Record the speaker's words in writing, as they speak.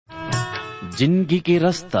जिंदगी के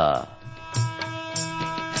रास्ता,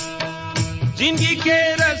 जिंदगी के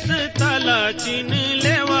रास्ता ला चिन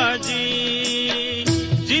लेवा जी,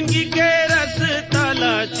 जिंदगी के रास्ता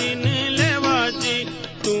ला चिन लेवा जी,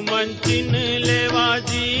 तू मन चिन लेवा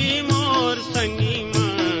जी मोर संगी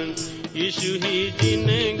मन, यीशु ही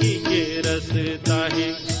जिंदगी के रास्ता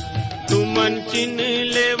है। तू मन चिन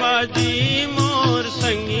लेवा जी मोर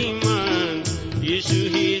संगी मन, यीशु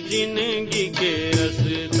ही जिंदगी के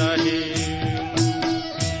रास्ता है।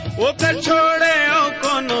 ओकर छोड़े ओ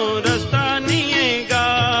कोनो रास्ता नहींगा,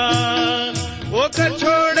 ओकर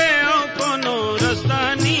छोड़े ओ कोनो रास्ता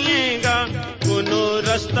नहींगा, कोनो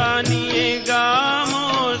रास्ता नहींगा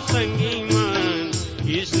मोर संगी मन,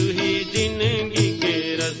 यीशु ही जिंदगी के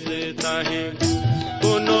रास्ता है।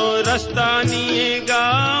 कोनो रास्ता नहींगा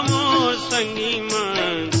मोर संगी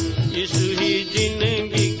मन, यीशु ही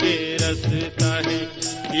जिंदगी के रास्ता है।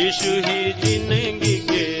 यीशु ही जिंदगी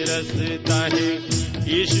के रास्ता है,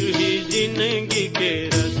 यीशु ही जिंदगी के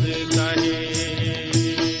रास्ता है।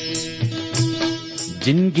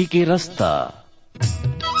 जिंदगी के रास्ता।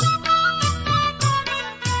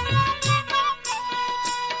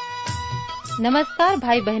 नमस्कार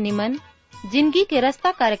भाई बहनी मन, जिंदगी के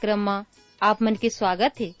रास्ता कार्यक्रम में आप मन के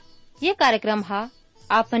स्वागत है। ये कार्यक्रम हा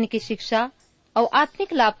आप मन की शिक्षा और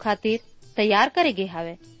आत्मिक लाभ खातिर तैयार करे गे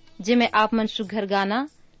हावे, जिमे आप मन सुघर गाना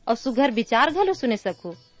और सुघर विचार घलो सुने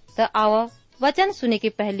सको। तो आओ वचन सुने के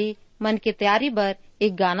पहली मन के तैयारी बर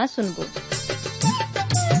एक गाना सुनबो।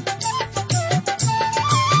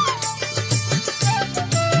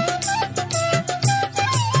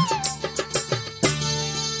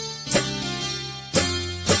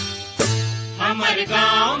 हमर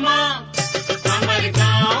गाँव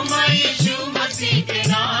में यीशु मसीह के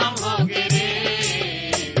नाम हो गे रे,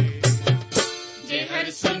 जे हर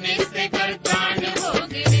सुने से करतान हो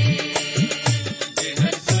गे रे, जे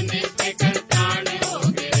हर सुने से करतान हो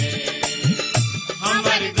गे रे।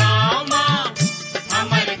 हमर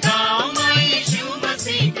गाँव में यीशु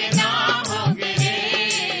मसीह के नाम हो गे रे,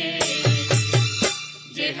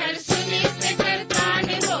 जे हर सुने से करतान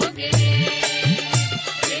हो गे रे,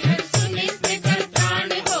 जे हर सुने से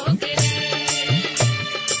करतान हो गे रे।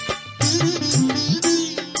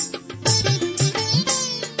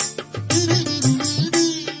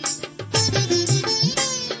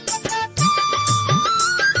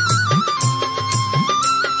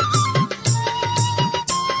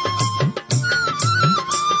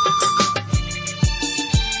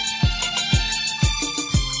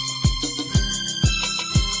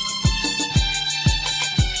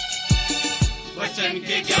 वचन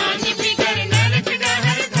के ज्ञान बिगर नरक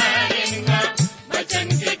डहर धारेंगा, वचन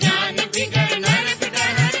के ज्ञान बिगर नरक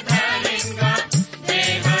डहर धारेंगा।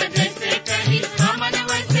 देहा जैसे कही हमन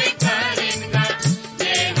वैसे करेंगा,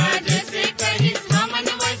 देहा जैसे कही हमन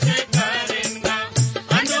वैसे करेंगा।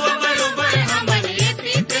 अनुवा बरोबर हमन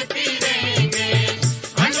एती तेती रहेंगे,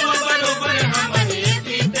 अनुवा बरोबर हमन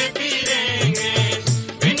एती तेती रहेंगे।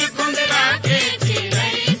 बिन कुंदरा के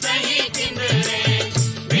चिरई सही किंदरे,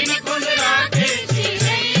 बिन कुंदरा के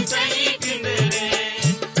चिरई सही किंदरे।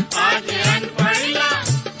 आज अनपढ़ला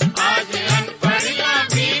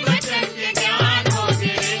भी वचन के ज्ञान हो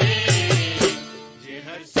गे, जे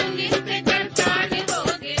हर सुने से करतान हो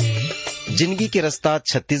गे। जिंदगी के रास्ता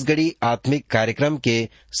छत्तीसगढ़ी आत्मिक कार्यक्रम के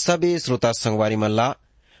सबे श्रोता संगवारी मल्ला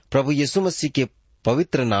प्रभु यीशु मसीह के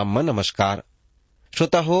पवित्र नाम में नमस्कार।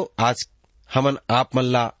 श्रोता हो, आज हमन आप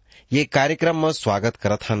मल्ला ये कार्यक्रम में स्वागत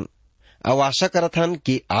करत हन और आशा करत हन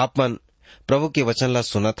कि आप मन प्रभु के वचन ला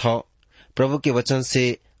सुनत हो, प्रभु के वचन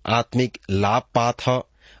से आत्मिक लाभ पात हो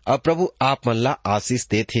और प्रभु आप मन ला आशीष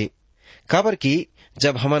देथे। खबर की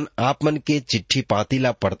जब हमन आप मन के चिट्ठी पाती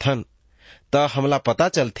ला पढ़थन त हमला पता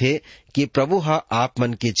चलथे कि प्रभु हा आप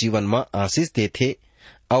मन के जीवन में आशीष देथे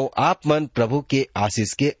और आप मन प्रभु के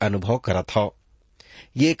आशीष के अनुभव करत हो।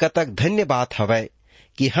 ये कतक धन्य बात हवय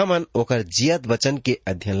कि हमन ओकर जियत वचन के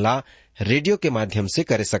अध्ययन ला रेडियो के माध्यम से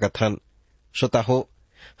करे सकत हन। श्रोता हो,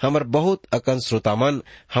 हमर बहुत अकन श्रोता मन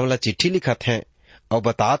हमला चिट्ठी लिखत हैं और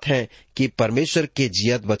बतात हैं कि परमेश्वर के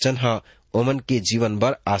जियत वचन हा ओमन के जीवन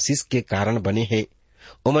भर आशीष के कारण बने है,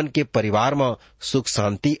 ओमन के परिवार में सुख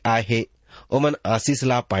शांति आए है, ओमन आशीष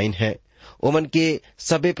ला पाइन है, ओमन के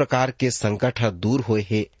सबे प्रकार के संकट हा दूर होए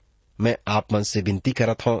है। मैं आप मन से विनती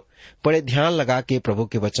करत हूँ, बड़े ध्यान लगा के प्रभु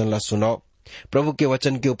के वचन ला सुनो, प्रभु के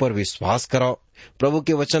वचन के ऊपर विश्वास करो, प्रभु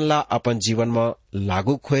के वचन ला अपन जीवन में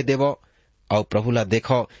लागू खोए देवो और प्रभु ला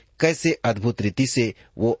देखो कैसे अद्भुत रीति से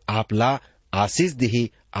वो आप ला आशीष दी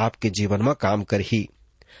आपके जीवन में काम करही।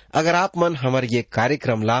 अगर आप मन हमार ये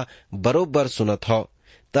कार्यक्रम ला बरोबर सुनत हो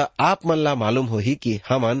त आप मन ला मालूम होही कि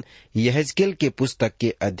हमन यहेजकेल के पुस्तक के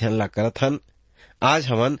अध्ययन ला करत हन आज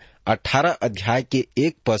हमन 18 अध्याय के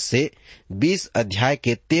 1 पद से 20 अध्याय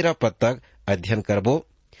के 13 पद तक अध्ययन करबो।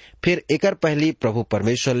 फिर एकर पहली प्रभु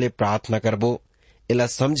परमेश्वर ले प्रार्थना करबो, एला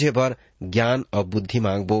समझे बर ज्ञान और बुद्धि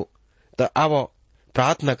मांगबो। तो आवो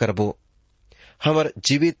प्रार्थना करबो। हमर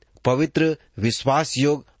जीवित, पवित्र, विश्वास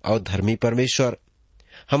योग और धर्मी परमेश्वर,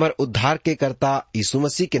 हमर उद्धार के कर्ता यीशु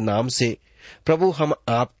मसीह के नाम से प्रभु हम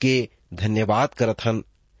आपके धन्यवाद करत हन,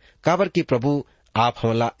 काबर की प्रभु आप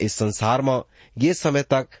हमला इस संसार में ये समय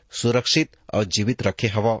तक सुरक्षित और जीवित रखे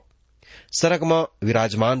हवो। सरग में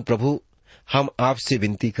विराजमान प्रभु, हम आपसे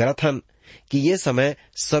विनती करत हन कि ये समय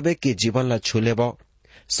सबे के जीवन ला छू लेबो,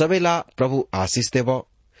 सबे ला प्रभु आशीष देवो,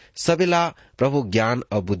 सबे ला प्रभु ज्ञान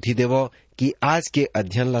और बुद्धि देवो कि आज के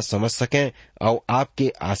अध्ययन ला समझ सकें और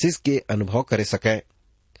आपके आशीष के अनुभव करे सकें।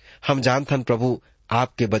 हम जानथन प्रभु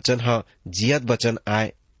आपके वचन हाँ जियत वचन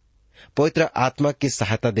आए। पवित्र आत्मा की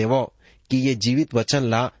सहायता देवो कि ये जीवित वचन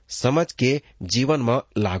ला समझ के जीवन में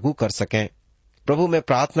लागू कर सकें। प्रभु मैं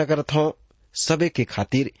प्रार्थना करत हूँ सबे के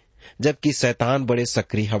खातिर, जबकि शैतान बड़े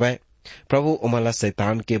सक्रिय हवै। प्रभु उमला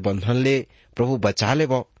शैतान के बंधन ले प्रभु बचा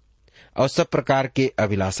लेवो और सब प्रकार के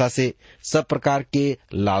अभिलाषा से, सब प्रकार के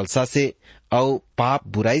लालसा से और पाप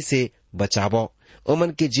बुराई से बचावो।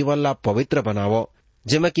 उमन के जीवन ला पवित्र बनावो,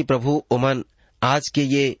 जेमा कि प्रभु उमन आज के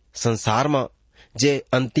ये संसार में जे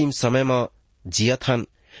अंतिम समय में जियत हन,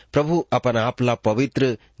 प्रभु अपन आप ला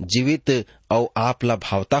पवित्र, जीवित और आप ला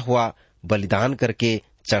भावता हुआ बलिदान करके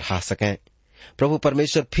चढ़ा सकें। प्रभु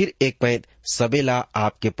परमेश्वर फिर एक पैद सबेला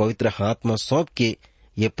आपके पवित्र हाथ में सौंप के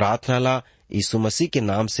ये प्रार्थना ला यीशु मसीह के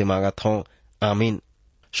नाम से मांगत हूँ, आमीन।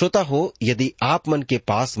 श्रोता हो, यदि आप मन के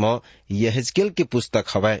पास में यहेजकेल की पुस्तक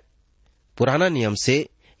हवै, पुराना नियम से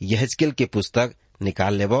यहेजकेल की पुस्तक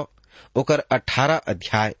निकाल लेबो, ओकर 18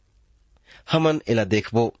 अध्याय हमन एला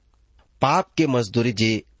देखबो। पाप के मजदूरी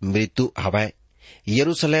जे मृत्यु हवै।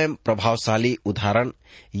 यरूशलेम प्रभावशाली उदाहरण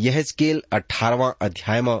यहेजकेल 18वां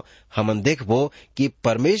अध्याय में हमन देखबो कि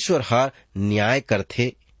परमेश्वर हर न्याय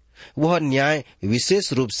करथे। वह न्याय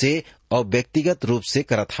विशेष रूप से और व्यक्तिगत रूप से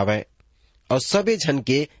करत हवै और सबे जन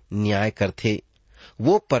के न्याय करथे।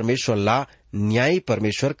 वो परमेश्वर ला न्यायी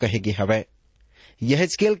परमेश्वर कहे गे हवै।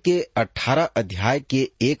 यहेजकेल के 18 अध्याय के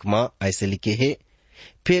 1 में ऐसे लिखे है,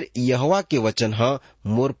 फिर यहोवा के वचन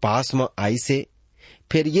मोर पास में आई से।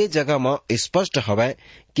 फिर ये जगह में स्पष्ट हवै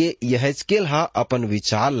कि यहेजकेल अपन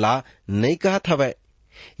विचार ला नहीं कहत हवै,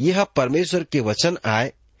 यह परमेश्वर के वचन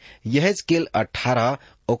आए। यहेजकेल 18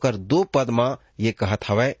 ओकर 2 पद में ये कहत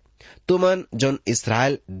हवै, तुमन जोन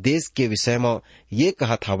इस्राएल देश के विषय में ये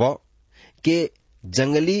कहत हवो कि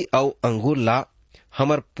जंगली और अंगूर ला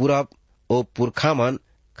हमर पूरब ओ पुरखा मन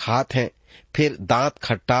खात हैं, फिर दांत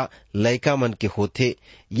खट्टा लयका मन के होथे,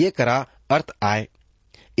 ये करा अर्थ आए।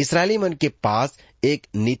 इसराइली मन के पास एक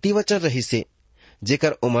नीति वचन रही से,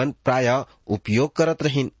 जेकर उमन प्राय उपयोग करत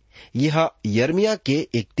रहिन। यह यर्मिया के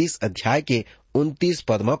 31 अध्याय के 29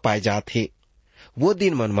 पद में पाए जाते। वो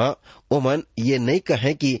दिन मन में उमन ये नहीं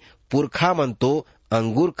कहे कि पुरखा मन तो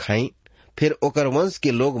अंगूर खाई, फिर ओकर वंश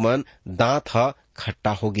के लोग मन दांत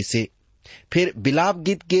खट्टा होगी से। फिर बिलाप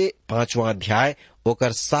गीत के 5वां अध्याय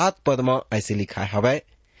ओकर 7 पद में ऐसे लिखा हवै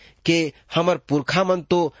कि हमर पुरखा मन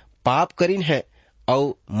तो पाप करीन है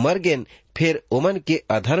और मर गेन, फिर उमन के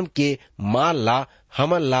अधर्म के माल ला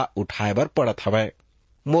हमन ला उठाए बर पड़त हवै।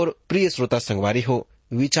 मोर प्रिय श्रोता संगवारी हो,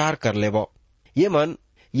 विचार कर लेवो। ये मन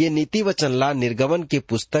ये नीति वचन ला निर्गमन के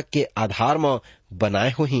पुस्तक के आधार में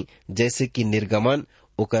बनाए हुई, जैसे कि निर्गमन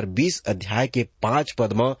ओकर 20 अध्याय के 5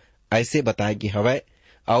 पद में ऐसे बताए गे हवै,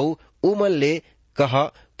 और उमन ले कह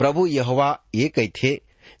प्रभु यहोवा ये कहथे,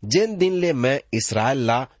 जिन दिन ले मैं इस्राएल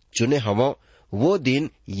ला चुने हवो, वो दिन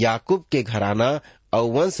याकूब के घराना और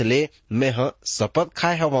वंश ले मैं शपथ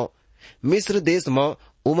खाए हवो। मिस्र देश में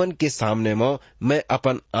उमन के सामने में मैं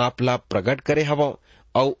अपन आप ला प्रकट करे हवो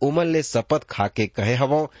और उमन ले शपथ खा के कहे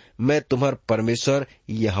हवो, मैं तुम्हार परमेश्वर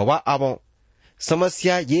यहोवा आवो।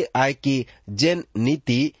 समस्या ये आए कि जिन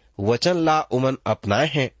नीति वचन ला उमन अपनाए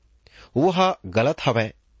हैं वह गलत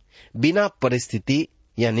हवै। बिना परिस्थिति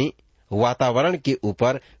यानी वातावरण के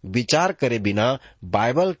ऊपर विचार करे बिना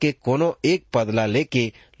बाइबल के कोनो एक पदला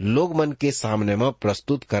लेके लोग मन के सामने में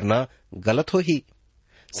प्रस्तुत करना गलत हो ही।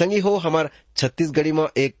 संगी हो, हमार छत्तीसगढ़ी में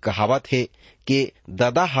एक कहावत है कि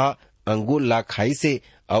दादा अंगूर ला खाई से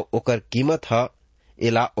और ओकर कीमत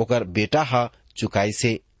एला ओकर बेटा चुकाई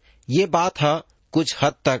से। ये बात कुछ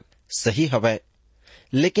हद तक सही हवै,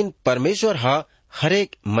 लेकिन परमेश्वर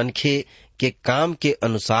हरेक मनखे के काम के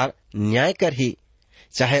अनुसार न्याय कर ही,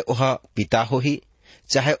 चाहे वह पिता हो ही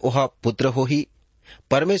चाहे वह पुत्र हो ही।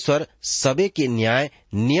 परमेश्वर सबे के न्याय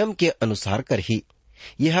नियम के अनुसार कर ही।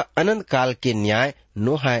 यह अनंत काल के न्याय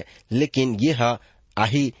नो है, लेकिन यह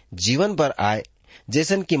आही जीवन पर आए।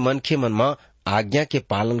 जैसन कि मनखे मन में आज्ञा के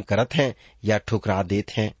पालन करत हैं या ठुकरा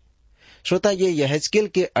देत हैं। श्रोता, ये यहेजकेल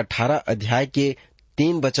के 18 अध्याय के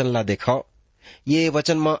 3 वचन ला देखो। ये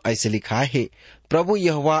वचन में ऐसे लिखा है, प्रभु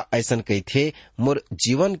यहोवा ऐसन कही थे, मोर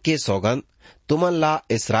जीवन के सौगंध तुमन ला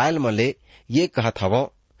इस्राएल मले ये कहत हवो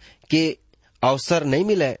कि अवसर नहीं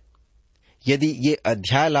मिले। यदि ये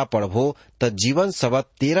अध्याय ला पढ़बो तो जीवन शब्द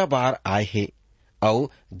 13 बार आए है और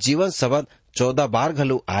जीवन शब्द 14 बार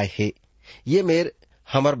घलो आए है। ये मेर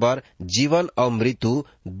हमर बर जीवन और मृत्यु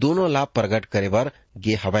दोनों ला प्रकट करे बर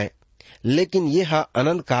गे हवै, लेकिन ये हा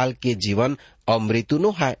अनंत काल के जीवन और मृत्यु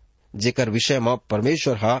नो है, जेकर विषय में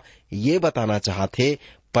परमेश्वर हा ये बताना चाहते।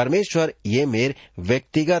 परमेश्वर ये मेर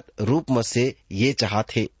व्यक्तिगत रूप में से ये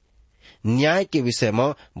चाहते, न्याय के विषय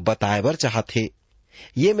में बताए बर चाहते।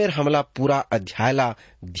 ये मेर हमला पूरा अध्याय ला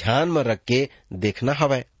ध्यान में रख के देखना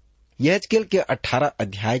हवै। यहेजकेल के 18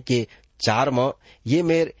 अध्याय के 4 में ये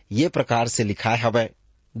मेर ये प्रकार से लिखा हवै,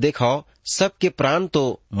 देखो सबके प्राण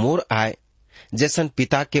तो मोर आए, जैसन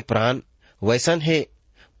पिता के प्राण वैसन है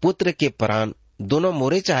पुत्र के प्राण दोनों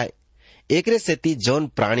मोरे चाहे। एकरे सेती जौन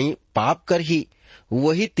प्राणी पाप कर ही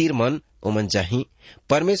वही तीर मन उमन जाही।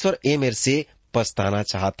 परमेश्वर ए मेर से पछताना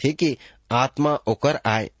चाहते कि आत्मा ओकर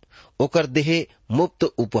आए, ओकर देहे मुक्त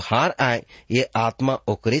उपहार आए, ये आत्मा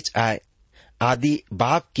ओकरेच आए। आदि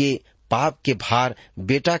बाप के पाप के भार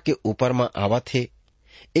बेटा के ऊपर में आवत है।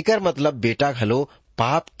 एकर मतलब बेटा घलो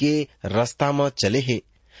पाप के रास्ता में चले है।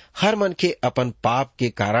 हर मन के अपन पाप के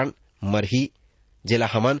कारण मरही, जेला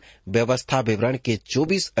हमन व्यवस्था विवरण के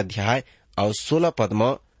 24 अध्याय और 16 पद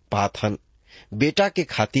में पाथन। बेटा के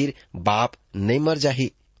खातिर बाप नहीं मर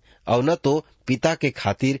जाही और न तो पिता के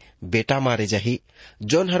खातिर बेटा मारे जाही।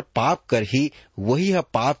 जौन हर पाप कर ही वही हर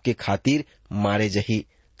पाप के खातिर मारे जाही,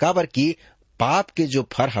 काबर की पाप के जो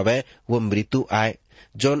फर हवै वो मृत्यु आए।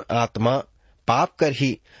 जौन आत्मा पाप कर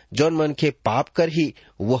ही, जौन मन के पाप कर ही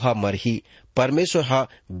वो हा मर ही। परमेश्वर हा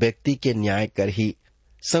व्यक्ति के न्याय कर ही।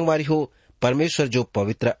 संगवारी हो, परमेश्वर जो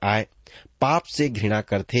पवित्र आए पाप से घृणा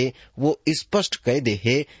करते, वो स्पष्ट कह दे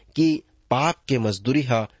है कि पाप के मजदूरी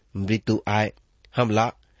हा मृत्यु आए। हमला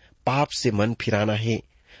पाप से मन फिराना है,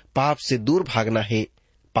 पाप से दूर भागना है,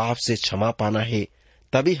 पाप से क्षमा पाना है,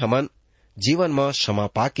 तभी हमन जीवन में क्षमा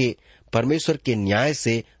पाके परमेश्वर के न्याय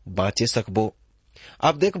से बाँचे सकबो।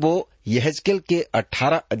 अब देखबो यहेजकेल के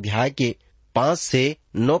 18 अध्याय के 5 से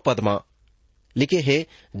 9 पद में लिखे है,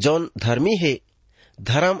 जौन धर्मी है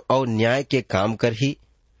धर्म और न्याय के काम कर ही,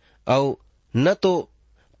 और न तो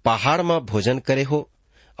पहाड़ में भोजन करे हो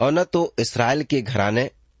और न तो इस्राएल के घराने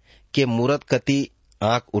के मूरत कति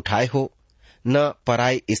आंख उठाए हो, न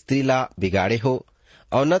पराई स्त्री ला बिगाड़े हो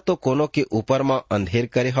और न तो कोनो के ऊपर में अंधेर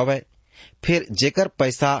करे हवै। फिर जेकर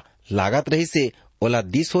पैसा लागत रही से ओला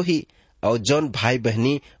दिस हो ही, और जौन भाई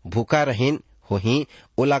बहनी भूखा रहीन हो ही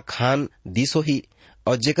ओला खान दिस हो ही,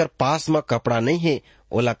 और जेकर पास में कपड़ा नहीं है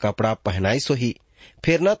ओला कपड़ा पहनाइस हो ही।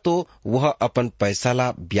 फिर न तो वह अपन पैसा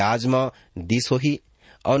ला ब्याज में दिस हो ही,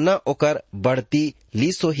 और न ओकर बढ़ती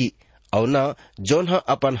लीस हो ही, और न जौन ह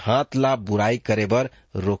अपन हाथ ला बुराई करे बर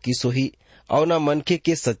रोकिस हो ही, और न मनखे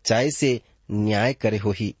के सच्चाई से न्याय करे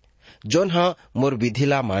हो ही। जौन ह मोर विधि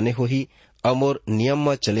ला माने हो ही और मोर नियम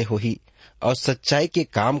में चले हो ही और सच्चाई के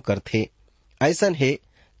काम करथे। ऐसन है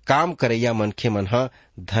काम करैया मनखे मन ह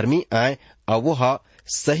धर्मी आए और वो ह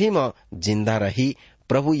सही में जिंदा रही।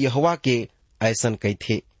 प्रभु यहोवा के ऐसन कही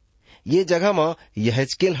थे। ये जगह में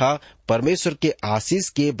यहेजकेल हा परमेश्वर के आशीष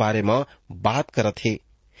के बारे में बात करत है।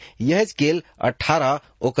 यहेजकेल 18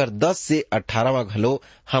 ओकर 10 से 18 घलो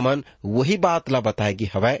हमन वही बात ला बताएगी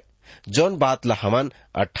हवै, जौन बात ला हमन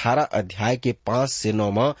 18 अध्याय के 5 से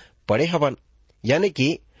 9 में पढ़े हवन। यानी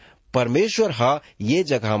कि परमेश्वर हा ये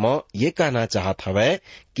जगह में ये कहना चाहत हवै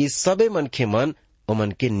कि सबे मनखे मन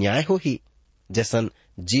ओमन के न्याय हो ही। जैसन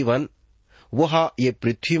जीवन वह ये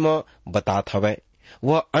पृथ्वी में बतात हवै,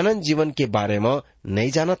 वह अनंत जीवन के बारे में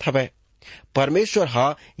नहीं जानत हवै। परमेश्वर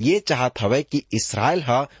हा ये चाहत हवै कि इस्राएल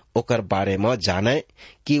हा ओकर बारे में जाने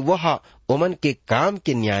कि वह ओमन के काम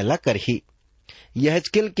के न्याय ला करही।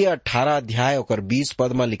 यहेजकेल के 18 अध्याय ओकर 20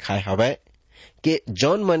 पद में लिखाए हवै कि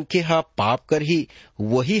जौन मनखे हा पाप करही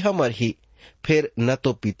वही हा मरही। फिर न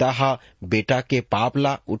तो पिता हा बेटा के पाप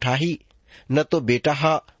ला उठाही, न तो बेटा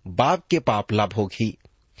हा बाप के पाप ला भोगी।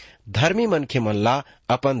 धर्मी मनखे मन ला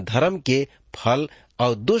अपन धर्म के फल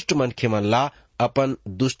और दुष्ट मनखे मन ला अपन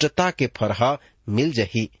दुष्टता के फल हा मिल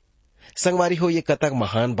जही। संगवारी हो, ये कतक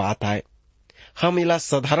महान बात आए। हम इला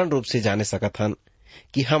साधारण रूप से जाने सकत हन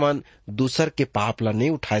कि हमन दूसर के पाप ला नहीं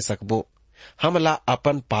उठाए सकबो। हमला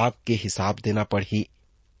अपन पाप के हिसाब देना पड़ही।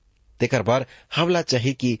 तेकर बर हमला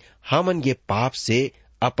चाहिए कि हमन ये पाप से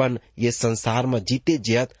अपन ये संसार में जीते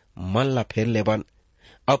जियत मन ला फेर लेबन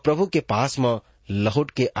और प्रभु के पास में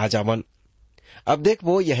लौट के आ जावन। अब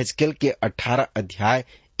देखो यहेजकेल के 18 अध्याय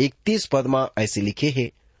 31 पद में ऐसे लिखे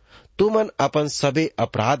है, तुमन अपन सबे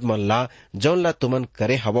अपराध मन ला जौन ला तुमन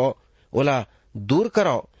करे हवो ओला दूर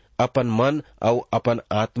करो, अपन मन और अपन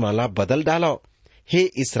आत्मा ला बदल डालो। हे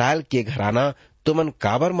इस्राएल के घराना, तुमन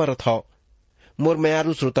काबर मरत हो। मोर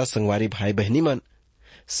मयारू श्रोता संगवारी भाई बहनी मन,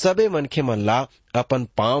 सबे मनखे मन ला अपन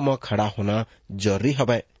पांव में खड़ा होना जरूरी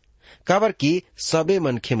हवय, काबर की सबे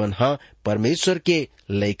मनखे मन हा परमेश्वर के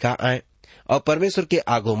लइका आए और परमेश्वर के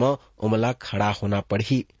आगो में उमला खड़ा होना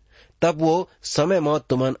पड़ही। तब वो समय में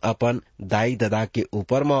तुमन अपन दाई दादा के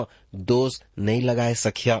ऊपर में दोष नहीं लगाए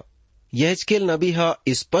सकिया। यहेजकेल नबी हा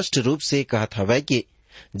स्पष्ट रूप से कहत हवय कि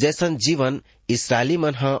जैसन जीवन इस्राएली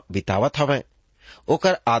मन हा बितावत हवय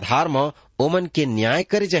ओकर आधार में ओमन के न्याय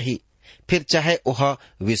करे जाही, फिर चाहे ओह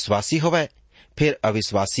विश्वासी होवे फिर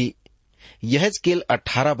अविश्वासी। यहेजकेल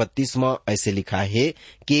 18:32 में ऐसे लिखा है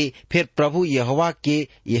कि फिर प्रभु यहोवा के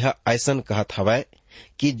यह ऐसन कहत हवय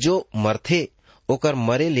कि जो मरथे ओकर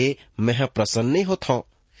मरे ले मैं प्रसन्न नहीं होत हूं,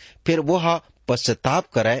 फिर वो पश्चाताप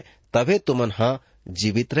करे तबे तुमन हा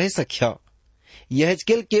जीवित रह सकिया।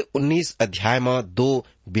 यहेजकेल के 19 अध्याय में 2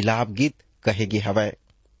 बिलाप गीत कहे गे हवय।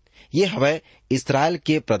 ये हवय इस्राएल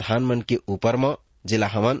के प्रधान मन के ऊपर में जिला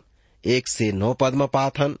हवन 1 से 9 पद में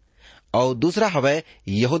पात हन, और दूसरा हवय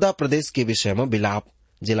यहूदा प्रदेश के विषय में बिलाप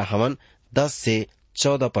जिला हवन 10 से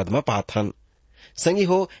 14 पद में पात हन। संगी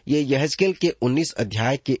हो, ये यहेजकेल के 19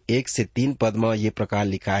 अध्याय के 1 से 3 पद में ये प्रकार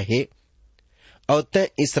लिखा है, और तय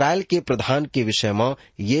इस्राएल के प्रधान के विषय में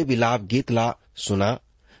ये बिलाप गीत ला सुना।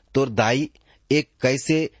 तोर दाई एक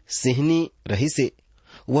कैसे सिंहनी रही से,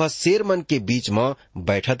 वह शेर मन के बीच में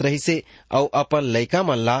बैठत रही से, और अपन लइका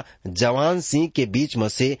मन ला जवान सिंह के बीच में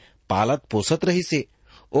से पालत पोसत रही से।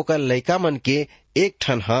 ओकर लइका मन के एक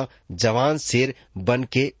ठन हा जवान शेर बन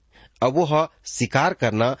के अब वह शिकार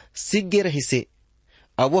करना सीख गे रही से।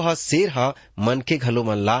 अब वह शेर हा मन के घलो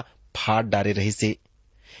मन ला फाड़ डारे रही से।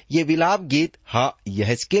 ये विलाप गीत हा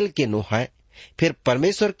यहेजकेल के नो है। फिर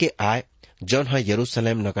परमेश्वर के आय जौन हा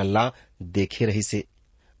यरूशलेम नगर ला देखे रही से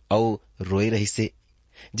और रोए रही से,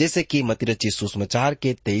 जैसे कि मत्ती रचित सुसमाचार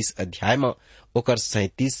के 23 अध्याय में ओकर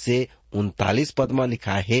 37 से 39 पद में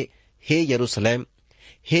लिखा है, हे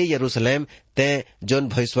यरूशलेम ते जौन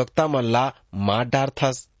भविष्यवक्ता मन ला मार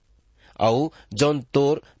डारथस, और जौन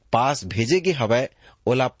तोर पास भेजेगे हवय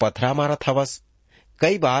ओला पथरा मारत हवस।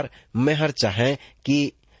 कई बार मेहर चाहे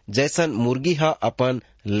कि जैसन मुर्गी हा अपन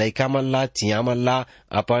लइका मन ला चिया मन ला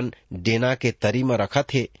अपन डेना के तरी में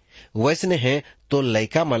रखत है, वैसने है तो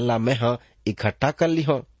लइका मन ला मैं हा इकट्ठा कर ली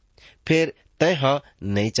हो। फिर तय हा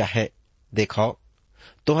नहीं चाहे, देखो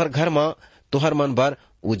तोहर घर में तोहर मन बर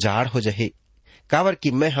उजाड़ हो जही, काबर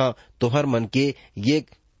कि मैं हा तोहर मन के ये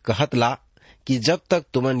कहत ला कि जब तक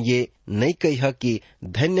तुमन ये नहीं कह कि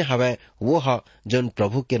धन्य हवय वो हा जन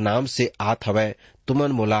प्रभु के नाम से आत हवय,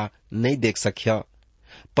 तुमन मोला नहीं देख सकिया।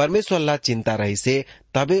 परमेश्वर ला चिंता रही से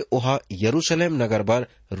तबे ओहा यरूशलेम नगर बर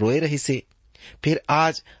रोए रही से। फिर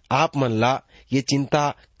आज आप मन ला ये चिंता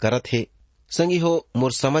करत है। संगी हो,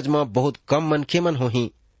 मोर समझ में बहुत कम मनखे मन होही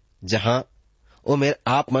जहाँ ओ मेर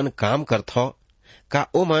आप मन काम करत हो। का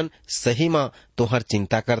ओ मन सही में तोहर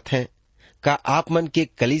चिंता करत हैं? का आप मन के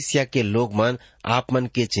कलीसिया के लोग मन आप मन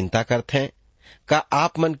के चिंता करत हैं? का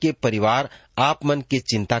आप मन के परिवार आप मन के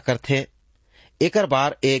चिंता करते हैं? एकर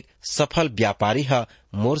बार एक सफल व्यापारी हा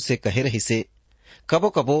मोर से कहे रही से, कबो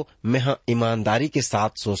कबो मैं ईमानदारी के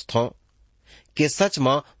साथ सोचता हूँ कि सच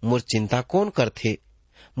में मोर चिंता कौन करथे।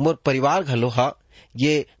 मोर परिवार घलो हा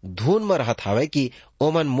ये धुन में रहत हवे कि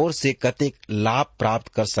ओमन मोर से कतेक लाभ प्राप्त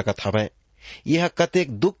कर सकत हवे, यह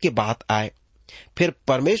कतेक दुख के बात आए। फिर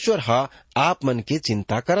परमेश्वर हा आप मन के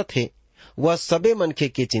चिंता करत है, वह सबे मनखे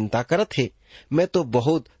के चिंता करत है। मैं तो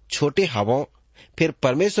बहुत छोटे हवों, फिर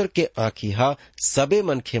परमेश्वर के आँखी हा सबे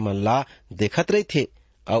मनखे मन ला देखत रही थे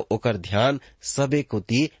और ओकर ध्यान सबे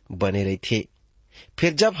कोती बने रही थे।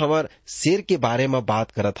 फिर जब हमार शेर के बारे में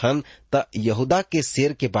बात करत हन त यहूदा के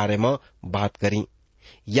शेर के बारे में बात करी।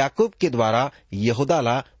 याकूब के द्वारा यहूदा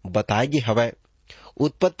ला बताए गे हवय।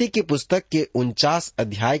 उत्पत्ति की पुस्तक के 49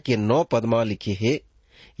 अध्याय के 9 पद में लिखे है,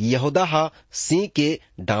 यहूदा हा सिंह के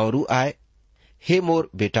डांवरू आए। हे मोर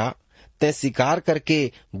बेटा, ते शिकार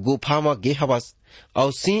करके गुफा में गे हवस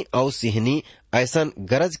और सिंह और सिंहनी ऐसन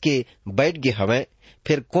गरज के बैठ गे हवे,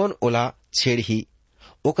 फिर कौन ओला छेड़ही।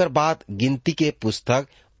 ओकर बाद गिनती के पुस्तक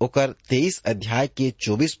ओकर 23 अध्याय के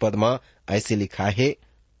 24 पद में ऐसे लिखा है,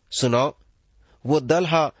 सुनो, वो दल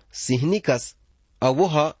हा सिंहनी कस और वो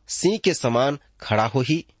हा सिंह के समान खड़ा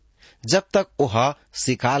होही, जब तक ओहा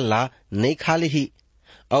शिकार ला नहीं खा लिही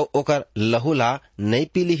और ओकर लहू ला नहीं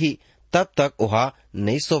पी लिही, तब तक ओहा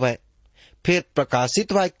नहीं सोवे। फिर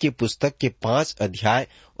प्रकाशित वाक्य की पुस्तक के 5 अध्याय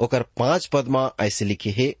ओकर 5 पद में ऐसे लिखे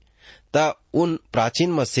है, त उन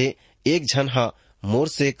प्राचीन में से एक जन हा मोर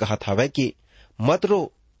से कहत हवे कि मत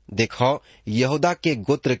रो, देखो यहूदा के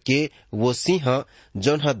गोत्र के वो सिंह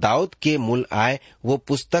जौन हा दाऊद के मूल आए वो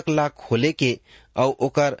पुस्तक ला खोले के और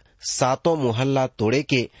ओकर 7 मुहल्ला तोड़े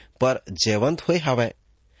के पर जयवंत हुए हवे।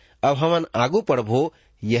 अब हमन आगू पढ़बो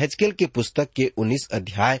यहेजकेल के पुस्तक के 19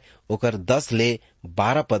 अध्याय ओकर 10 ले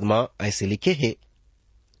 12 पद में ऐसे लिखे है,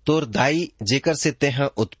 तोर दाई जेकर से तेहा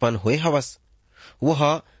उत्पन्न हुए हवस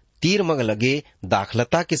वह तीर मग लगे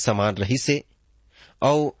दाखलता के समान रही से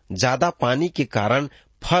और ज्यादा पानी के कारण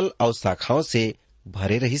फल और शाखाओं से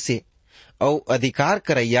भरे रही से और अधिकार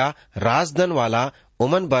करैया राजदन वाला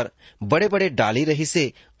ओमन बर बड़े बड़े डाली रही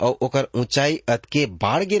से और ओकर ऊंचाई अतके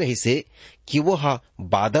बाढ़ गे रही से कि वो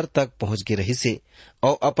बादर तक पहुंच गे रही से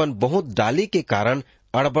और अपन बहुत डाली के कारण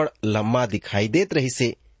अड़बड़ लम्बा दिखाई देत रही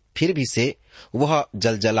से। फिर भी से वह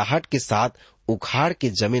जलजलाहट के साथ उखाड़ के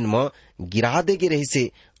जमीन में गिरा दे गे रही से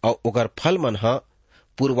और ओकर फल मन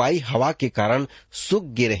पुरवाई हवा के कारण सूख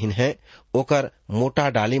गे रहीन है, ओकर मोटा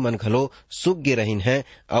डाली मन घलो सूख गे रहीन है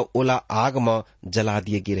और ओला आग में जला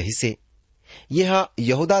दिए गे रही से। यह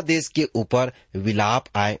यहूदा देश के ऊपर विलाप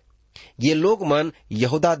आए। ये लोग मन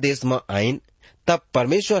यहूदा देश में आइन तब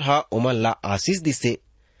परमेश्वर हा उमन ला आशीष दिसे।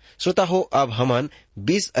 श्रोता हो, अब हमन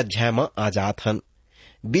 20 अध्याय में आ जात हन।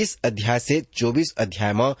 20 अध्याय से 24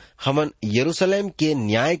 अध्याय में हमन यरूशलेम के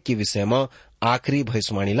न्याय के विषय में आखिरी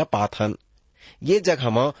भविष्यवाणी ला पात हन। ये जगह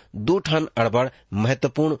में 2 ठन अड़बड़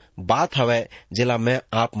महत्वपूर्ण बात हवै जिला मैं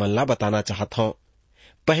आप मन ला बताना चाहत हूँ।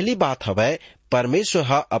 पहली बात हवै परमेश्वर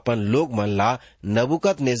हा अपन लोग मन ला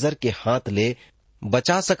नबूकदनेस्सर के हाथ ले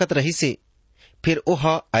बचा सकत रही से। फिर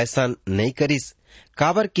ओहा ऐसा नहीं करिस,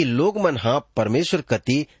 काबर की लोग मन हा परमेश्वर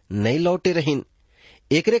कति नहीं लौटे रहीन।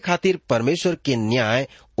 एकरे खातिर परमेश्वर के न्याय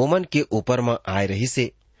ओमन के ऊपर में आए रही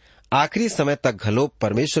से। आखिरी समय तक घलो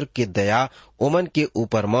परमेश्वर के दया ओमन के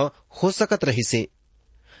ऊपर में हो सकत रही से।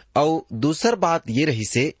 और दूसर बात ये रही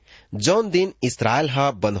से, जौन दिन इसराइल हा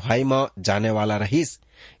बंधुआई में जाने वाला रहीस,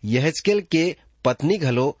 यहेजकेल के पत्नी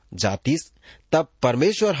घलो जातीस, तब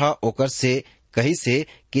परमेश्वर हा ओकर से कही से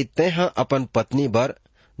कि तेहा अपन पत्नी बर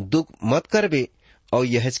दुख मत करबे। और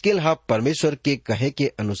यहेजकेल हा परमेश्वर के कहे के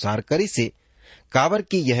अनुसार करी से, काबर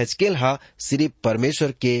की यहेजकेल हा सिर्फ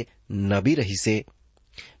परमेश्वर के नबी रही से।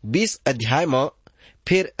 20 अध्याय में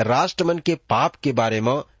फिर राष्ट्रमन के पाप के बारे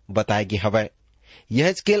में बताए गे हवै।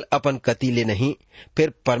 यहेजकेल अपन कति ले नहीं,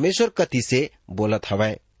 फिर परमेश्वर कति से बोलत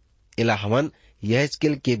हवै। इला हमन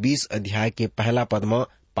यहेजकेल के 20 अध्याय के पहला पद में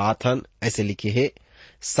पाथन ऐसे लिखे है,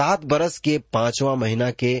 7 बरस के 5वां महीना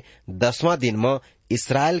के 10वां दिन में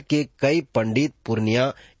इसराइल के कई पंडित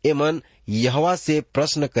पुरनिया एमन यहोवा से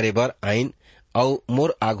प्रश्न करे बर आइन और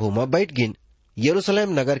मोर आगू में बैठ गिन।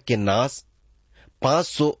 यरूशलेम नगर के नाश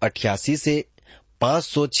 588 से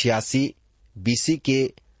 586 बीसी के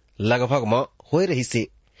लगभग में होए रही से।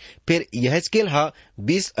 फिर यहेजकेल हा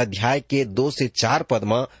 20 अध्याय के 2 से 4 पद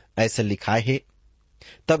में ऐसे लिखाए है,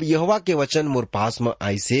 तब यहोवा के वचन मोर पास में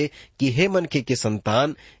आई से कि हे मनखे के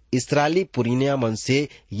संतान, इस्राएली पुरीनिया मन से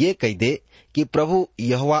ये कह दे कि प्रभु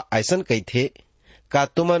यहोवा ऐसन कही थे, का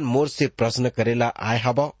तुमन मोर से प्रश्न करेला आए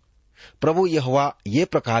हवा। प्रभु यहोवा ये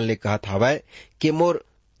प्रकार ले कहत हवै कि मोर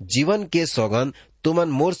जीवन के सौगंध तुमन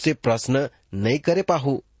मोर से प्रश्न नहीं करे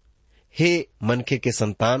पाहू। हे मनखे के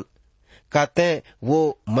संतान, काते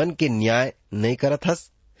वो मन के न्याय नहीं करत हस,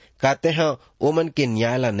 काते हाँ ओ मन के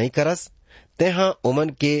न्याय ला नहीं करस, ते हाँ ओमन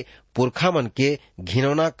के पुरखा मन के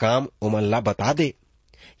घिनौना काम ओमन ला बता दे।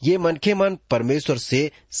 ये मनखे मन परमेश्वर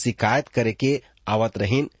से शिकायत करे के आवत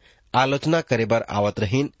रहीन, आलोचना करे बर आवत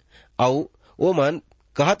रहीन और ओ मन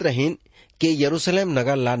कहत रहीन कि यरूशलेम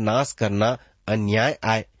नगर ला नाश करना अन्याय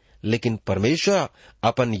आए, लेकिन परमेश्वर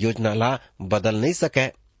अपन योजना ला बदल नहीं सके।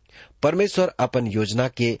 परमेश्वर अपन योजना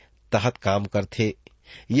के तहत काम करथे।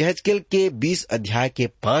 यहेजकेल के 20 अध्याय के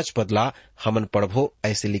 5 पदला हमन पढ़बो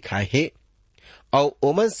ऐसे लिखाए है, और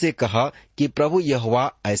ओमन से कहा कि प्रभु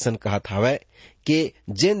यहोवा ऐसन कहत हवै कि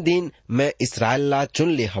जिन दिन मैं इसराइल ला चुन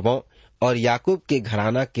ले हवो और याकूब के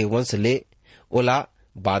घराना के वंश ले ओला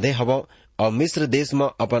बांधे हवो और मिस्र देश में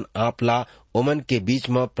अपन आप ला ओमन के बीच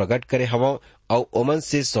में प्रकट करे हवो और ओमन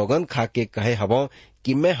से सौगंध खा के कहे हवो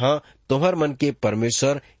कि मैं हाँ तुम्हार मन के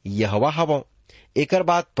परमेश्वर यहोवा हवो। एकर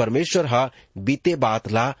बाद परमेश्वर हा बीते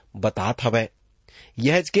बात ला बतात हवै।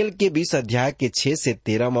 यहेजकेल के 20 अध्याय के 6 से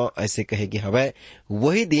 13 में ऐसे कहेगे हवै,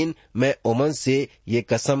 वही दिन मैं ओमन से ये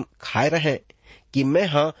कसम खाए रहे कि मैं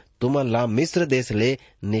हाँ तुमन ला मिस्र देश ले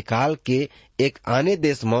निकाल के एक आने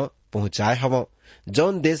देश में पहुंचाए हवो,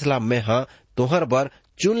 जौन देश ला मैं हाँ तुहर बर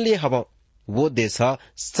चुन लिए हवो। वो देश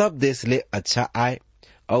सब देश ले अच्छा आए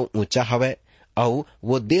और ऊंचा हवै और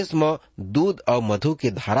वो देश में दूध और मधु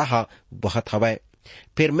के धारा हा बहत हवै।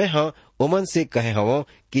 फिर मैं हाँ ओमन से कहे हवो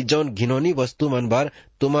कि जौन घिनौनी वस्तु मन बर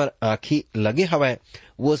तुम्हार आँखी लगे हवै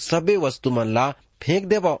वो सबे वस्तु मन ला फेंक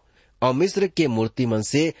देवो और मिस्र के मूर्ति मन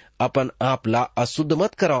से अपन आप ला अशुद्ध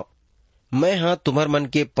मत करो। मैं हाँ तुम्हार मन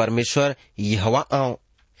के परमेश्वर यहोवा आओ।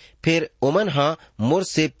 फिर ओमन हाँ मोर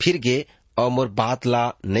से फिर गे और मोर बात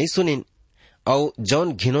ला नहीं सुनिन और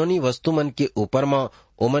जौन घिनौनी वस्तु मन के ऊपर में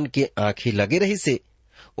ओमन के आँखी लगे रही से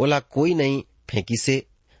ओला कोई नहीं फेंकी से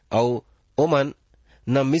और ओमन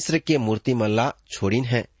न मिस्र के मूर्ति मन ला छोड़िन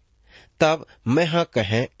है। तब मैं हाँ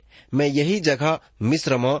कहें मैं यही जगह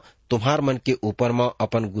मिस्र में तुम्हार मन के ऊपर में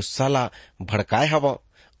अपन गुस्सा ला भड़काए हवो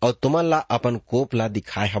और तुमन ला अपन कोप ला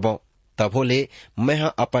दिखाए हवो। तभो ले मैं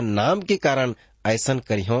हाँ अपन नाम के कारण ऐसन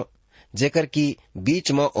करिहो जेकर की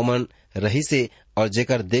बीच में ओमन रही से और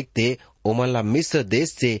जेकर देखते ओमन ला मिस्र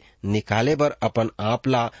देश से निकाले बर अपन आप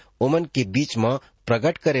ला ओमन के बीच में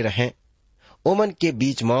प्रकट करे रहे। ओमन के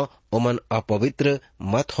बीच में ओमन अपवित्र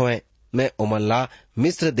मत होए। मैं ओमन ला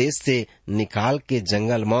मिस्र देश से निकाल के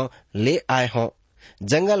जंगल में ले आए हूँ।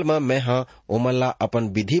 जंगल में मैं हाँ ओमन ला अपन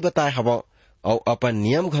विधि बताए हवो और अपन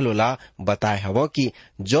नियम घलोला बताए हवो कि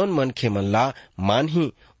जौन मनखे मन ला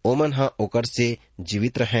मानही ओमन हाँ ओकर से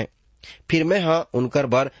जीवित रहे। फिर मैं हाँ उनकर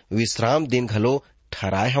बर विश्राम दिन घलो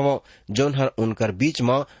ठहराए हवो जौन हर उनकर बीच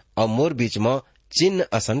में और मोर बीच में चिन्ह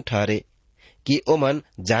असन ठहरे कि ओमन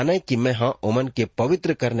जाने कि मैं हाँ ओमन के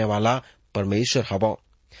पवित्र करने वाला परमेश्वर हवो।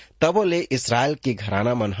 तबो ले इस्राएल के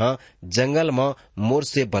घराना मन हाँ जंगल में मोर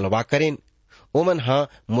से बलवा करेन। ओमन हाँ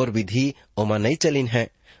मोर विधि ओमन नहीं चलिन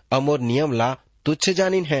है और मोर नियम ला तुच्छ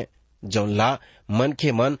जानिन है। जौन ला मन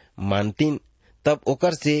के मन मानतीन तब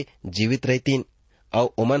ओकर से जीवित रहतीन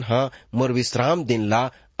और ओमन हाँ मोर विश्राम दिन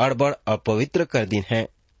ला अड़बड़ अपवित्र कर दिन है।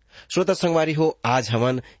 श्रोता संगवारी हो, आज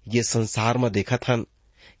हमन ये संसार में देखत हन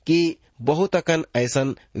कि बहुत अकन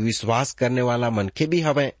ऐसन विश्वास करने वाला मनखे भी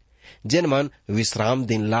हवे जिन मन विश्राम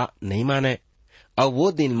दिन ला नहीं माने और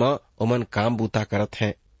वो दिन में ओमन काम बूता करत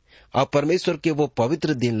हैं और परमेश्वर के वो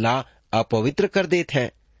पवित्र दिन ला अपवित्र कर देते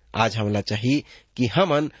हैं। आज हमला चाहिए कि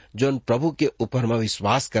हमन जोन प्रभु के ऊपर में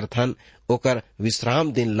विश्वास करथन ओकर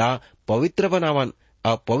विश्राम दिन ला पवित्र बनावन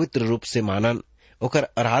और पवित्र रूप से मानन, ओकर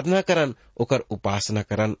आराधना करन, ओकर उपासना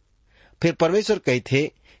करन। फिर परमेश्वर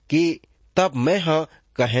कहते कि तब मैं हाँ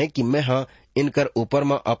कहें कि मैं हाँ इनकर ऊपर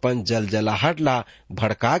में अपन जलजलाहट ला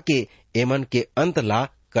भड़का के एमन के अंत ला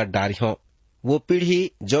कर डारियों। वो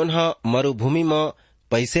पीढ़ी जौन हा मरुभूमि में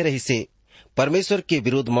पैसे रही से परमेश्वर के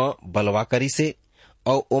विरुद्ध में बलवा करी से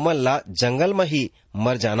और ओमन ला जंगल में ही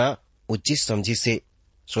मर जाना उचित समझी से।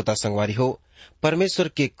 श्रोता संगवारी हो, परमेश्वर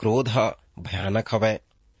के क्रोध हा भयानक हवै।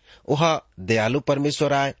 वह दयालु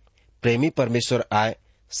परमेश्वर आए, प्रेमी परमेश्वर आए,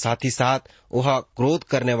 साथ ही साथ वह क्रोध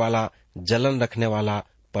करने वाला, जलन रखने वाला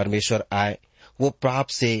परमेश्वर आए। वो पाप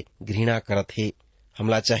से घृणा करत है।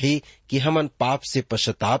 हमला चाहिए कि हमन पाप से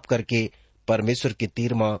पश्चाताप करके परमेश्वर के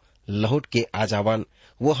तीर में लौट के आ जावन।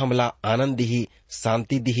 वो हमला आनंद दिही,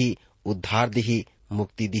 शांति दिही, उद्धार दिही,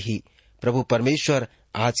 मुक्ति दिही। प्रभु परमेश्वर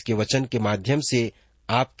आज के वचन के माध्यम से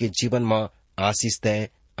आपके जीवन में आशीष दे।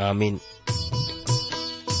 आमीन।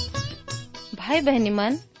 भाई बहनी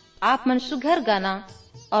मन, आप मन सुघर गाना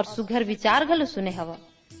और सुघर विचार घलो सुने हवा।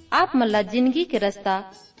 आप मन ला जिंदगी के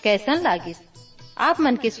रास्ता कैसन लागिस? आप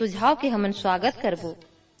मन के सुझाव के हमन स्वागत करबो।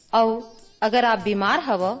 और अगर आप बीमार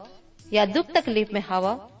हवा या दुख तकलीफ में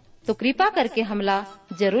हवा तो कृपा करके हमला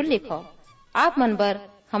जरूर लिखो। आप मन बर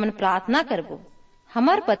हमन प्रार्थना करबो।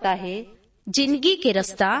 हमार पता है जिंदगी के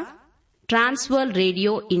रास्ता, Trans World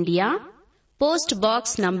radio India, post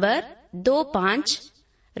box number 25,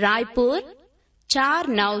 Raipur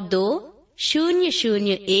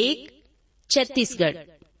 492001, Chhattisgarh.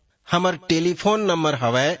 हमार टेलीफोन नंबर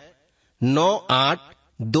हवै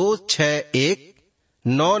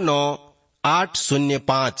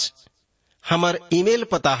 9826199805। हमार ईमेल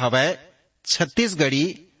पता हवै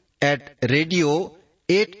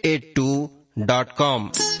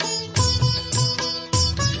chhattisgarhi@radio882.com।